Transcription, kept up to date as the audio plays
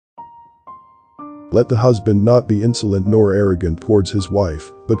Let the husband not be insolent nor arrogant towards his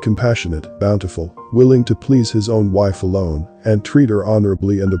wife, but compassionate, bountiful, willing to please his own wife alone, and treat her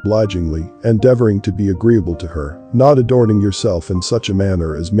honorably and obligingly, endeavoring to be agreeable to her, not adorning yourself in such a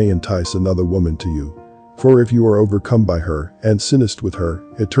manner as may entice another woman to you. For if you are overcome by her, and sinnest with her,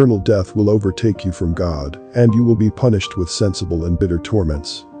 eternal death will overtake you from God, and you will be punished with sensible and bitter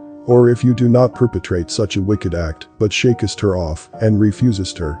torments. Or if you do not perpetrate such a wicked act, but shakest her off, and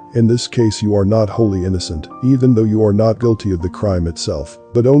refusest her, in this case you are not wholly innocent, even though you are not guilty of the crime itself,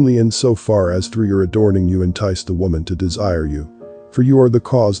 but only in so far as through your adorning you entice the woman to desire you. For you are the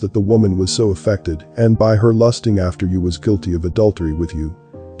cause that the woman was so affected, and by her lusting after you was guilty of adultery with you.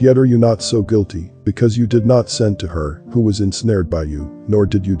 Yet are you not so guilty, because you did not send to her, who was ensnared by you, nor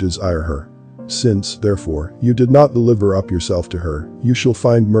did you desire her. Since, therefore, you did not deliver up yourself to her, you shall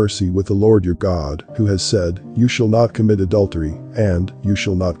find mercy with the Lord your God, who has said, "You shall not commit adultery," and, "You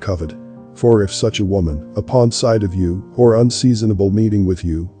shall not covet." For if such a woman, upon sight of you, or unseasonable meeting with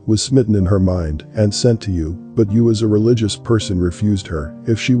you, was smitten in her mind, and sent to you, but you as a religious person refused her,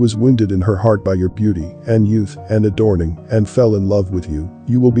 if she was wounded in her heart by your beauty, and youth, and adorning, and fell in love with you,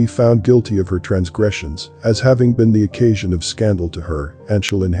 you will be found guilty of her transgressions, as having been the occasion of scandal to her, and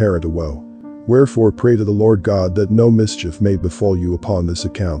shall inherit a woe. Wherefore pray to the Lord God that no mischief may befall you upon this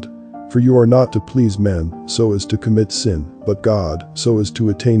account. For you are not to please men, so as to commit sin, but God, so as to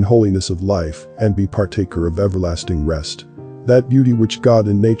attain holiness of life, and be partaker of everlasting rest. That beauty which God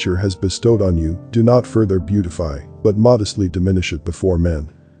in nature has bestowed on you, do not further beautify, but modestly diminish it before men.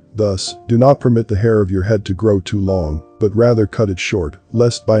 Thus, do not permit the hair of your head to grow too long, but rather cut it short,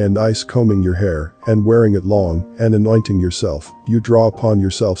 lest by a nice combing your hair, and wearing it long, and anointing yourself, you draw upon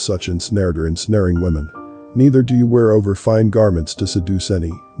yourself such ensnared or ensnaring women. Neither do you wear over fine garments to seduce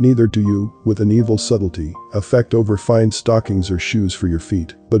any, neither do you, with an evil subtlety, affect over fine stockings or shoes for your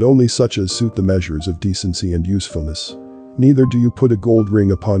feet, but only such as suit the measures of decency and usefulness. Neither do you put a gold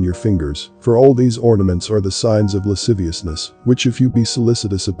ring upon your fingers, for all these ornaments are the signs of lasciviousness, which if you be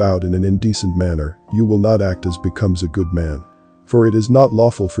solicitous about in an indecent manner, you will not act as becomes a good man. For it is not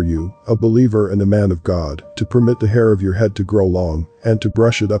lawful for you, a believer and a man of God, to permit the hair of your head to grow long, and to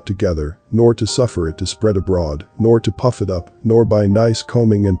brush it up together, nor to suffer it to spread abroad, nor to puff it up, nor by nice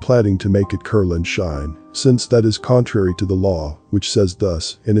combing and plaiting to make it curl and shine, since that is contrary to the law, which says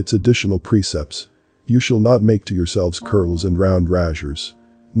thus, in its additional precepts, "You shall not make to yourselves curls and round rasures."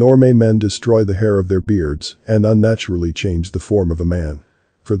 Nor may men destroy the hair of their beards, and unnaturally change the form of a man.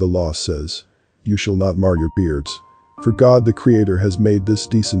 For the law says, "You shall not mar your beards." For God the Creator has made this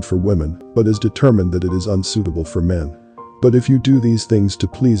decent for women, but has determined that it is unsuitable for men. But if you do these things to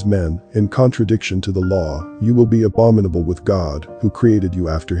please men, in contradiction to the law, you will be abominable with God, who created you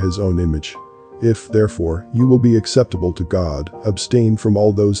after his own image. If, therefore, you will be acceptable to God, abstain from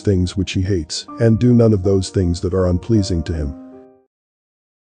all those things which he hates, and do none of those things that are unpleasing to him.